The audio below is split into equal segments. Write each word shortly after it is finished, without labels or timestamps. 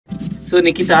So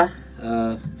Nikita,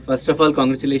 first of all,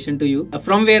 congratulations to you.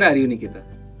 From where are you, Nikita?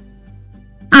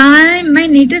 My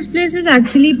native place is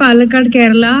actually Palakkad,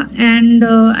 Kerala, and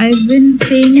I've been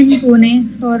staying in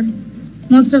Pune for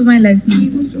most of my life now.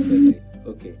 Most of your life.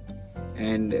 Okay.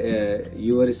 And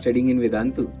you were studying in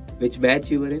Vedantu. Which batch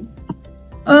you were in?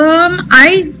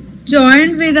 I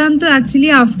joined Vedantu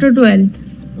actually after 12th.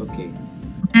 Okay.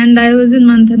 And I was in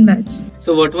Manthan batch.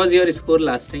 So what was your score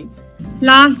last time?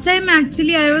 Last time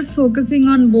actually I was focusing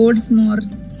on boards more.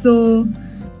 So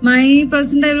my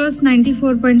percentile was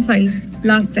 94.5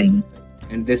 last time.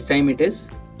 And this time it is?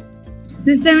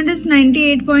 This time it is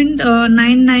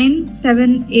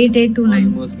 98.9978829.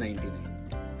 Almost 99.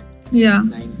 Yeah.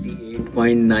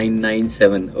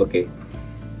 98.997. Okay.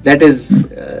 That is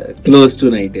close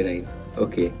to 99.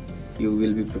 Okay. You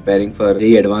will be preparing for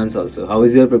JEE Advance also. How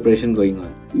is your preparation going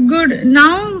on? Good.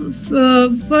 Now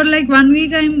for like 1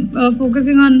 week I'm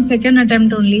focusing on second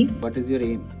attempt only. What is your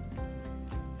aim?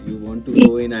 You want to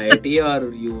go in IIT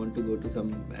or you want to go to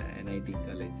some NIT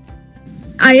college?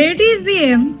 IIT is the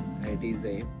aim. IIT is the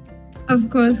aim. Of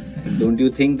course. And don't you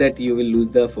think that you will lose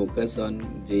the focus on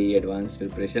JEE Advanced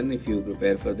preparation if you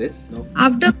prepare for this? No.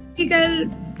 After a week I'll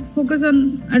focus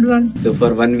on advanced. So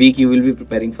for 1 week you will be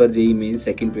preparing for JEE Mains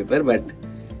second paper, but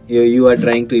you are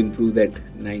trying to improve that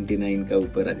 99 ka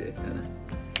upar aa jaye, hai na?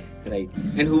 Right.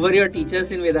 And who were your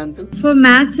teachers in Vedantu? For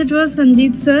maths it was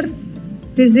Sanjeet sir,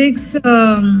 physics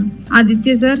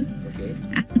Aditya sir, Okay.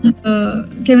 and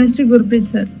chemistry Gurpreet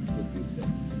sir. Gurpreet sir.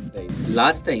 Right.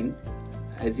 Last time,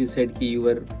 as you said, ki you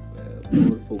were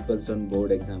more focused on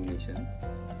board examination.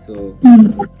 So,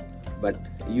 but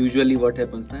usually what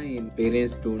happens na,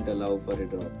 parents don't allow for a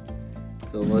drop.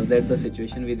 So was that the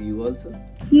situation with you also?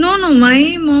 No,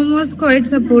 my mom was quite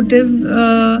supportive,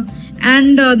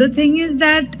 and the thing is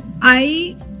that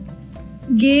I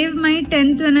gave my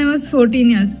 10th when I was 14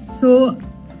 years. So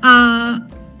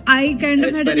I kind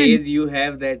of had an age you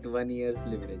have that 1 year's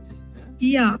leverage.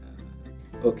 Yeah.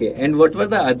 Okay. And what were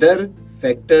the other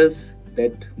factors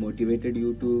that motivated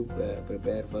you to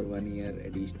prepare for 1 year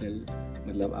additional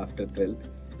after 12th?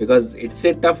 Because it's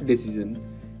a tough decision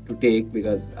to take,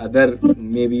 because other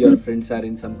maybe your friends are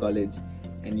in some college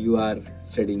and you are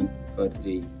studying for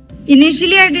JEE.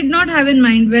 Initially I did not have in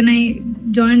mind when I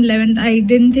joined 11th. I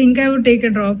didn't think I would take a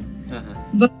drop.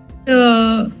 But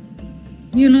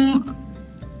you know,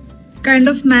 kind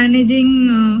of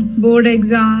managing board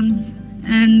exams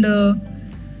and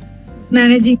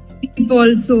managing sleep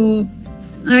also.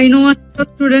 I know a lot of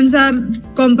students are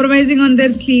compromising on their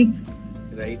sleep.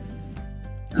 Right.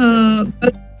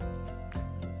 But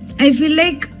I feel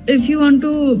like if you want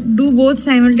to do both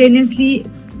simultaneously,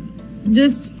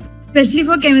 just especially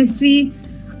for chemistry,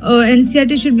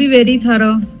 NCERT should be very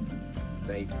thorough.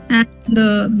 Right.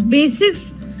 And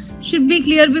basics should be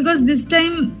clear, because this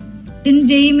time in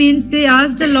JEE Mains they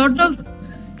asked a lot of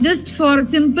just for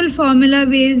simple formula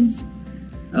based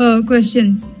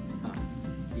questions.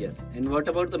 Yes. And what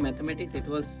about the mathematics? It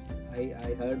was, I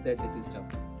heard that it is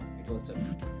tough. It was tough.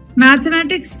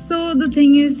 Mathematics, so the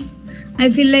thing is, I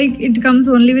feel like it comes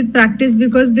only with practice,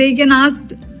 because they can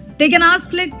ask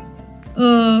like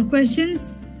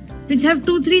questions which have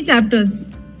 2-3 chapters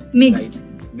mixed.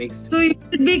 Right. Mixed. So you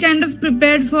should be kind of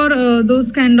prepared for those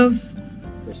kind of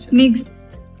questions. Mixed,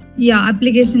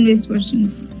 application based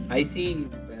questions. I see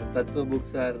Tattva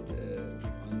books are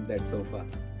on that sofa.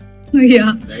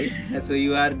 Yeah. Right. So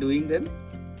you are doing them?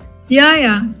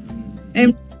 Yeah.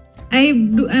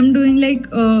 I'm doing like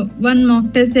one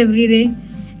mock test every day,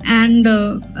 and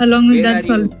along with that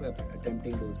Where are you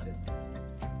attempting those tests?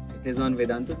 It is on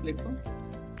Vedantu platform?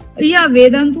 Yeah,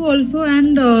 Vedantu also,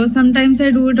 and sometimes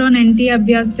I do it on NT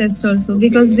Abhyas test also, Okay.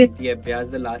 because they. NT Abhyas,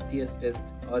 the last year's test,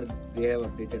 or they have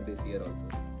updated this year also?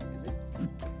 Is it?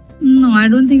 No, I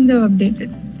don't think they've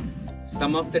updated.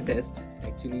 Some of the tests,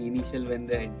 actually initial when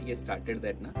the NTA started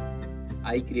that,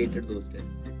 I created those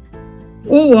tests.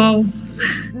 Oh wow.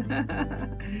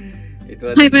 It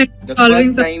was I might the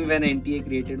following first time when NTA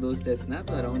created those tests, so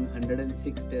around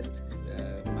 106 tests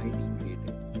my team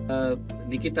created.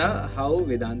 Nikita, how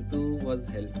Vedantu was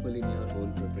helpful in your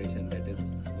whole preparation? That is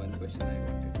one question I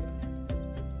wanted to ask.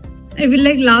 I feel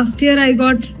like last year I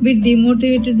got a bit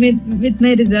demotivated with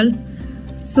my results.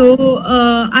 So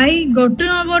I got to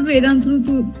know about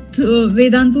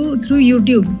Vedantu through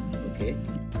YouTube. Okay.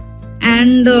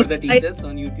 And who were the teachers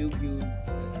on YouTube?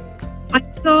 I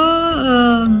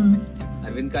saw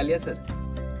Arvind Kalia sir?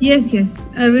 Yes,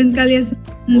 Arvind Kalia sir.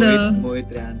 And, Mohit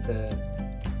Rehan sir.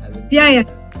 Arvind Yeah.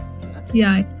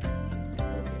 Okay.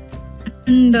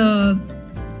 And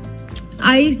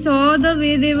I saw the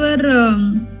way they were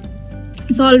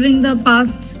solving the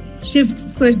past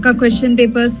shifts का question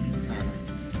papers,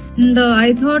 and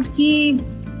I thought कि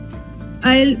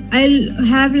I'll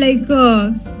have like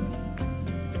a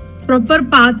proper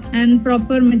path and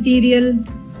proper material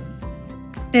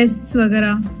tests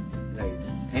वगैरह. Right.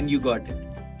 And you got it.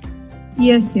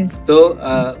 Yes, yes.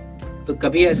 तो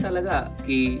कभी ऐसा लगा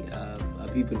कि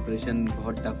अभी preparation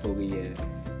बहुत टफ हो गई है,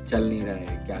 चल नहीं रहा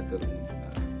है, क्या करूँ,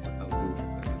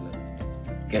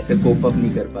 मतलब कैसे कोप अप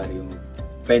नहीं कर पा रही हूँ,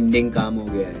 पेंडिंग काम हो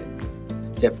गया है,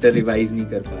 चैप्टर रिवाइज नहीं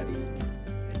कर पा रही हूँ,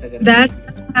 ऐसा कर that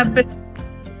happened.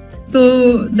 So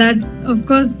that of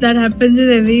course that happens with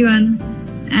everyone,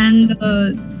 and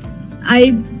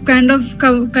I kind of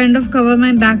cover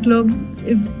my backlog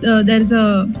if there's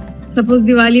a suppose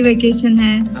Diwali vacation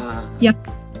है या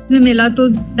में मिला तो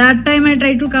that time I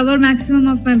try to cover maximum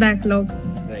of my backlog.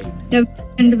 Right. जब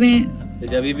end में तो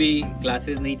जब भी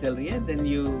क्लासेस नहीं चल रही है then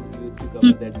you used to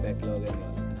cover that backlog and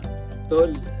all. तो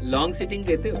लॉन्ग सिटिंग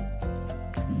देते हो?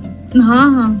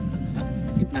 हाँ.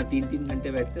 कितना 3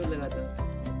 घंटे बैठते हो लगातार?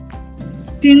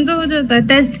 3 तो हो जाता है,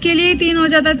 टेस्ट के लिए 3 हो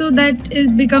जाता है, तो that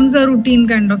it becomes a routine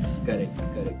kind of. Correct.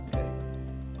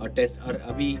 और टेस्ट, और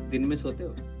अभी दिन में सोते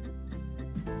हो?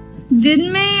 दिन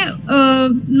में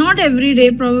not every day,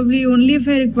 probably only if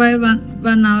I require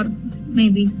one hour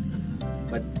maybe.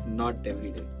 But not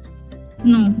every day.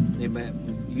 No.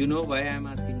 You know why I am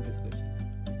asking this question?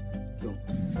 क्यों?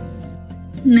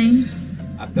 नहीं.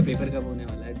 आपका पेपर कब होने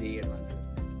वाला है JEE एडवांस का?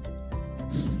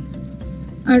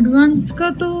 एडवांस का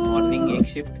तो मॉर्निंग एक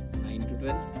shift 9 to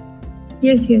 12.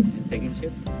 Yes.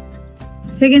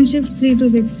 Second shift 3 to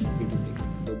 6.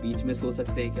 तो बीच में सो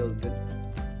सकते हैं क्या उस दिन?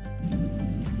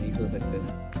 नहीं सो सकते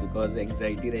ना, बिकॉज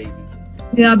एंजाइटी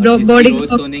रहेगी. या बॉडी रोज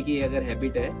सोने की अगर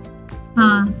हैबिट है,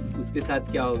 हाँ, तो उसके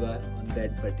साथ क्या होगा on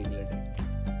that particular day?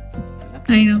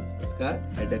 I know. उसका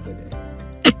हेडेक हो जाएगा.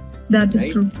 That is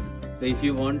true. So if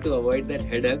you want to avoid that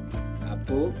headache,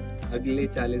 आपको अगले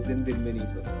 40 दिन में नहीं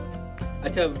सोना.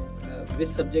 अच्छा, which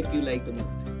subject you like the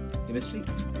most? Chemistry?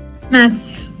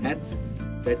 Maths.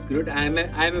 That's good. I am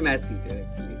a maths teacher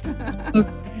actually.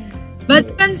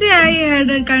 बचपन से I had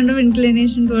a kind of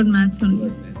inclination toward maths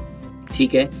only.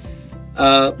 ठीक है.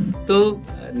 तो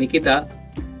निकिता,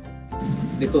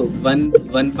 देखो,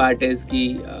 one part is कि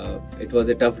it was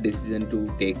a tough decision to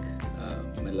take.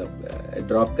 मतलब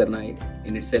drop करना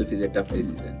in itself is a tough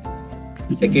decision.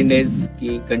 Second is कि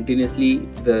continuously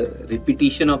the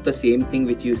repetition of the same thing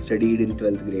which you studied in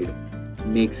 12th grade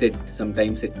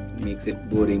sometimes it makes it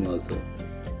boring also,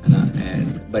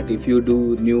 but if you do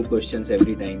new questions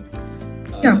every time,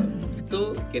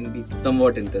 तो can be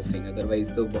somewhat interesting,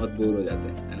 otherwise तो बहुत bore हो जाते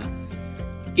हैं, है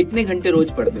ना. कितने घंटे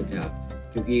रोज पढ़ते थे आप?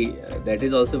 क्योंकि that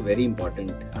is also very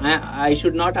important. I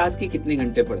should not ask कि कितने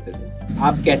घंटे पढ़ते थे,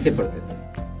 आप कैसे पढ़ते थे?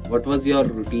 What was your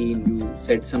routine? You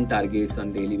set some targets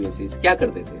on daily basis. क्या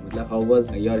करते थे? मतलब how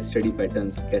was your study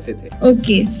patterns? कैसे थे?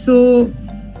 Okay, so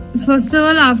first of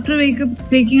all, after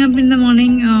waking up in the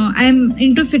morning, I am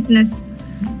into fitness.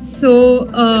 So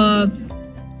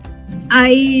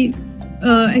I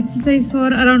exercise for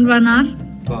around 1 hour.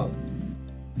 Wow.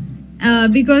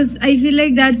 Because I feel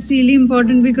like that's really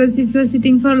important, because if you're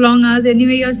sitting for long hours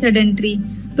anyway, you're sedentary,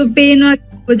 तो pain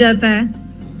हो जाता है,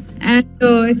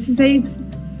 and exercise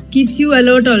keeps you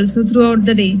alert also throughout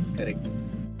the day. Correct.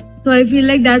 So I feel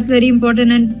like that's very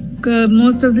important, and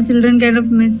most of the children kind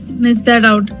of miss that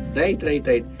out. Right.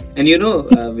 And you know,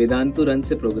 Vedantu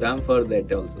runs a program for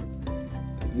that also.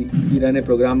 We run a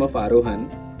program of Arohan,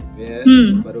 where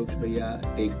Paroksh Bhaiya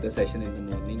take the session in the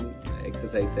morning,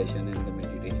 exercise session and the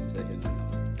meditation session.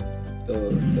 So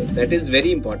that is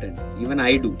very important. Even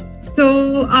I do.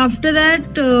 So after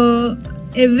that,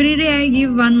 every day I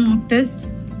give one mock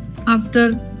test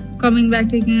after coming back,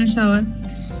 taking a shower,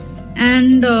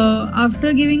 and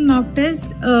after giving mock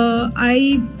test,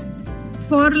 I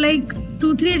for like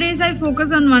 2-3 days I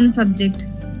focus on one subject.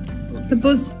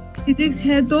 Suppose physics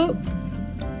है तो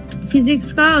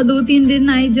physics का 2-3 दिन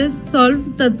I just solve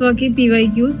तत्व के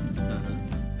PYQs.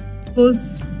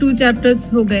 Those 2 chapters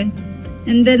हो गए,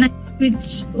 and then I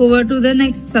switch over to the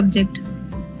next subject.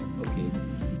 Okay.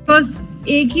 Because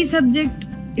एक ही subject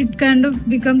it kind of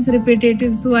becomes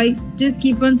repetitive, so I just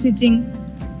keep on switching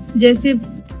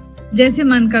जैसे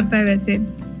मन करता है वैसे.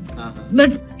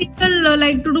 But people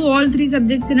like to do all 3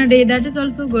 subjects in a day. That is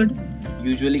also good.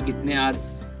 Usually कितने hours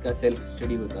का self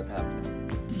study होता था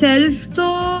आपका? Self तो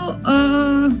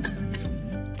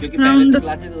क्योंकि पहले तो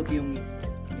classes होती होंगी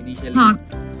initially. हाँ.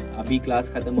 अभी class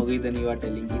खत्म हो गई, then you are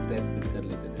telling कि test miss कर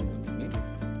लेते थे morning में.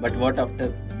 But what after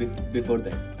before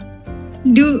that?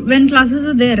 When classes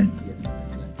are there. Yes.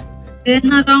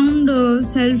 Then around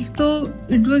self तो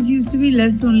it was used to be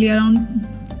less only, around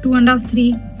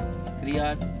 2.5-3. 3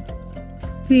 hours.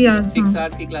 3 hours. 6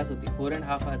 hours की class होती है,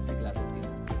 4.5 hours की क्लास होती है.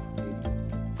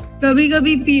 कभी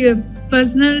कभी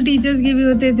पर्सनल टीचर्स के भी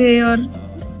होते थे और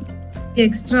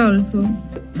एक्स्ट्रा ऑल्सो.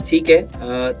 ठीक है.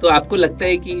 तो आपको लगता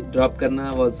है कि ड्रॉप करना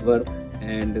was worth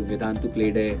and Vedantu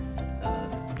played a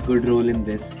good role in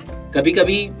this? कभी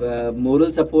कभी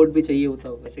मोरल सपोर्ट भी चाहिए होता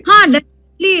होगा. हाँ,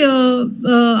 definitely.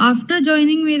 After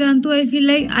joining Vedantu, I feel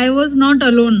like I was not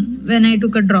alone when I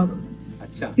took a drop.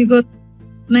 अच्छा. Because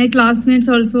my classmates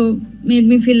also made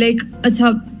me feel like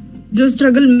अच्छा जो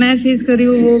struggle मैं face कर रही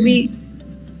हूँ वो भी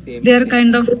they are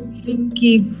kind of feeling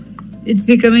कि it's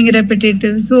becoming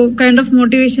repetitive, so kind of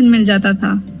motivation मिल जाता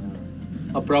था.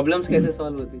 और problems कैसे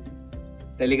solve होती थी?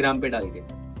 Telegram पे डाल के?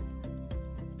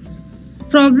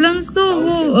 Problems तो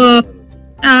वो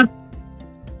ऐप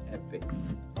पे.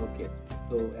 ओके.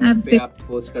 तो ऐप पे आप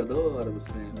पोस्ट कर दो और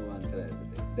उसमें वो आंसर आ जाते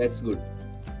थे. That's good.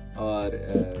 और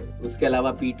उसके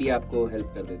अलावा पीटी आपको हेल्प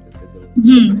कर देते थे. तो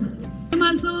I'm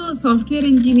also software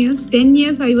engineer. 10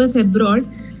 years I was abroad.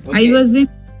 Okay. I was in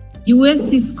US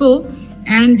Cisco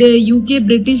and UK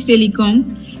British Telecom.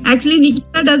 Actually,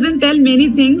 Nikita doesn't tell many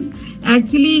things.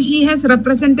 Actually, she has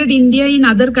represented India in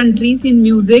other countries in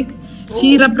music.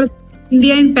 She represented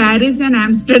India in Paris and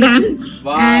Amsterdam.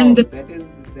 Wow, and that is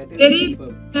very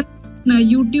superb.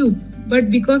 YouTube. But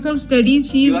because of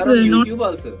studies, she You is are on not. YouTube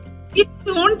also.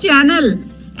 Its own channel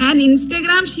and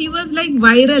Instagram. She was like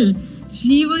viral.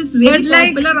 She was very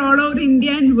popular all over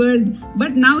India and world.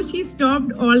 But now she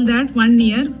stopped all that 1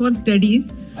 year for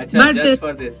studies. Achha, But just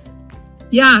for this.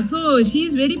 yeah, so she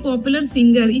is very popular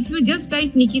singer. If you just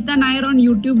type Nikita Nair on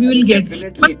YouTube, you will get.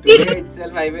 Definitely. But Today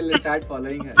itself I will start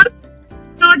following her.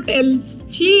 not tell.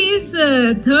 She is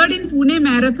third in Pune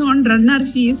marathon runner.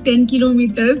 She is 10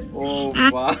 kilometers. Oh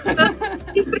And wow.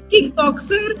 she's a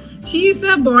kickboxer. She is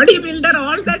a bodybuilder.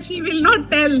 All that she will not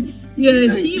tell.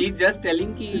 Yeah, She's just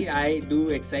telling ki I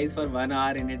do exercise for 1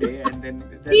 hour in a day and then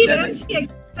she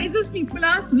exercises. People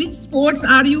ask which sports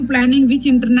are you planning, which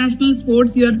international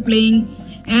sports you are playing,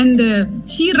 and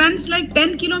she runs like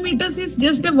 10 kilometers is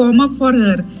just a warm up for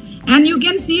her. And you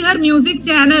can see her music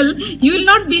channel. You will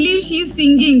not believe she is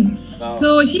singing. Wow.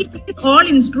 So she plays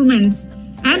all instruments,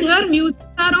 and her music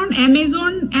are on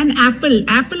Amazon and Apple.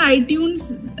 Apple iTunes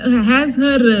has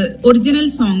her original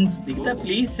songs. Nikita,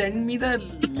 please send me the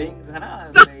link. है ना?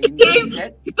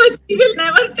 Because she will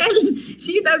never tell.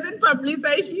 She doesn't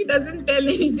publicize. She doesn't tell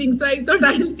anything. So I thought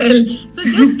I'll tell. So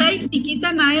just type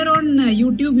Nikita Nair on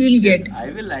YouTube. You will get.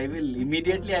 I will.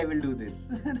 Immediately I will do this.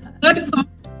 Her song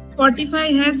Spotify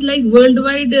has like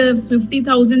worldwide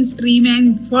 50,000 stream,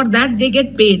 and for that they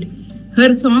get paid.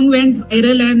 Her song went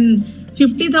viral, and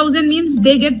 50,000 means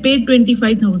they get paid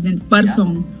 25,000 per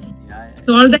song. Yeah.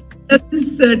 So all that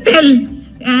doesn't tell.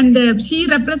 And she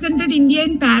represented India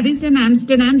in Paris and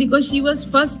Amsterdam because she was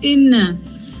first in,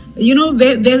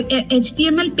 where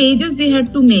HTML pages they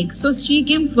had to make. So she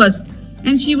came first,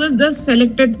 and she was thus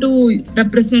selected to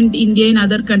represent India in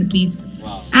other countries.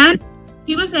 Wow. And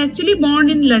she was actually born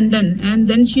in London, and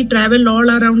then she traveled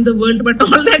all around the world. But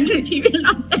all that she will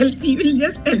not tell. She will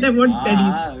just tell about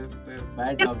studies.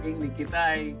 By talking Nikita,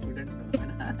 I couldn't know.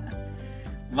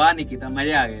 वाह निकिता,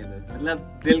 मजे आ गए. तो मतलब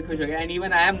दिल खुश हो गया. And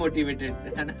even I am motivated.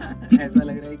 है ना? ऐसा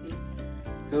लग रहा है कि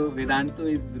so Vedantu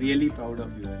is really proud of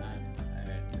you.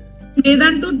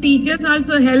 Vedantu teachers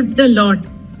also helped a lot,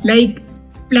 like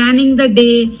planning the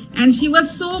day, and she was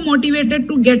so motivated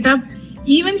to get up.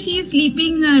 Even she is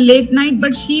sleeping late night,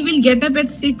 but she will get up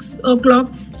at 6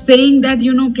 o'clock saying that,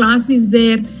 class is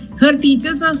there. Her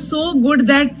teachers are so good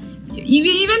that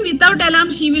even without alarm,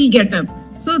 she will get up.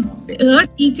 So her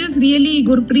teachers really,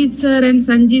 Gurpreet sir and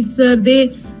Sanjit sir,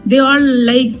 they all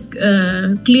like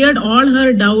cleared all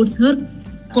her doubts. Her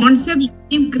concepts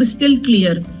became crystal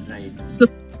clear. Right. So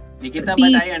Nikita,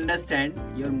 but I understand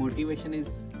your motivation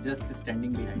is just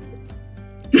standing behind.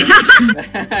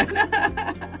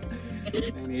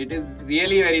 And it is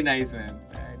really very nice, ma'am.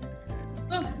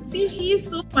 See, she is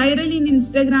so viral in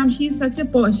Instagram. She's such a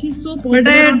she's so popular.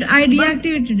 But I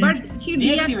deactivated it. But she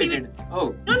deactivated.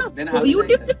 Oh. No. Then how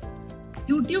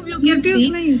YouTube you can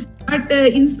see. Nahin. But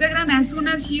Instagram, as soon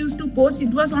as she used to post,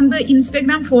 it was on the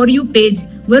Instagram For You page,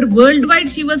 where worldwide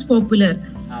she was popular.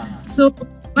 So,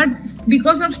 but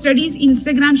because of studies,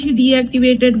 Instagram she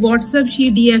deactivated, WhatsApp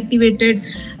she deactivated.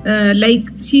 Like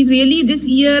she really this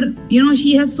year,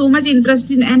 she has so much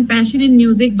interest in and passion in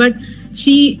music, but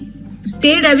she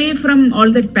stayed away from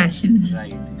all that passion.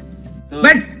 Right. So,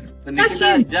 But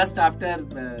Nikita, just after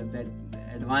that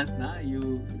advance,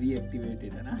 you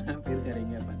reactivated, है ना? फिर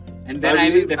करेंगे अपन. And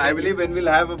then I believe when we'll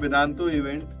have a Vedantu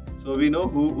event, so we know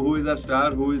who is our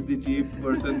star, who is the chief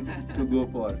person to go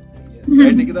for.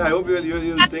 Right, Nikita, I hope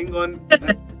you'll sing on.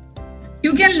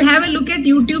 You can have a look at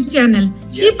YouTube channel.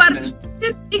 She Yes,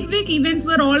 participated in big events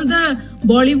where all the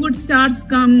Bollywood stars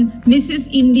come, Mrs.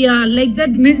 India, like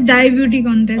that, Miss Dye Beauty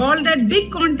contest. all that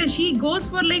big contest. She goes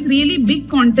for like really big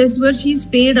contests where she's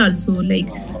paid also,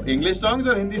 like Wow. English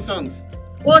songs or Hindi songs?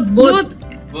 both.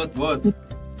 Both.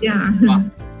 Yeah. Wow.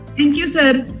 Thank you,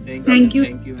 sir. Thank you.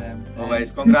 Thank you, ma'am. Oh,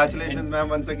 guys, congratulations, ma'am,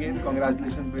 once again.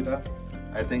 Congratulations, beta.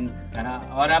 I think. है ना,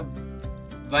 और अब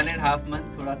 1.5 month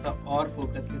थोड़ा सा और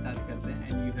focus के साथ करते हैं,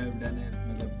 and you have done a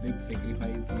मतलब big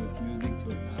sacrifice, म्यूजिक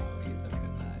छोड़ना और ये सब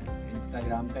करना है,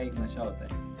 इंस्टाग्राम का एक नशा होता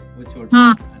है वो छोड़ना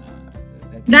हाँ. है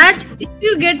ना, That if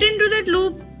you get into that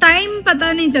loop, time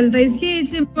पता नहीं चलता, इसलिए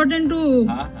it's important to.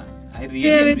 हाँ हाँ, I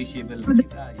really appreciable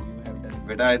Nikita, you have done.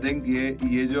 बेटा, I think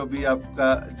ये जो अभी आपका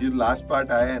जो लास्ट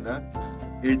पार्ट आया है ना,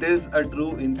 it is a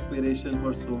true inspiration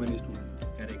for so many students.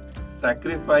 Correct.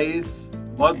 Sacrifice,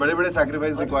 बहुत बड़े-बड़े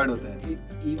sacrifice required होते हैं.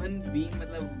 Even being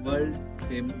मतलब world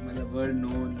fame, मतलब world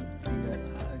known figure,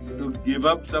 To give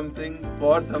up something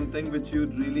for something which you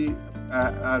really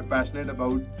are passionate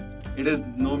about, it is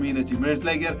no mean achievement. It's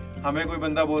like यार, हमें कोई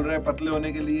बंदा बोल रहा है पतले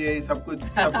होने के लिए सब कुछ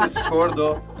छोड़ दो,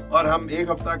 और हम एक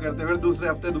हफ्ता करते हैं, फिर दूसरे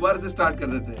हफ्ते दोबारा से स्टार्ट कर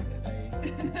देते हैं.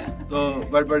 तो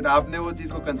बट आपने वो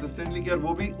चीज को कंसिस्टेंटली किया, और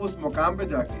वो भी उस मुकाम पे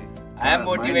जाके. I am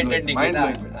motivated, Nikita.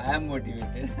 Nikita. I am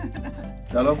motivated.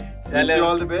 चलो, wish you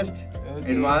all the best.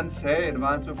 Okay.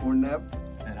 Advance में फोन नैप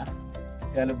है ना,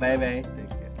 चलो bye bye. Take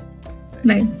care.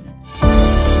 Bye.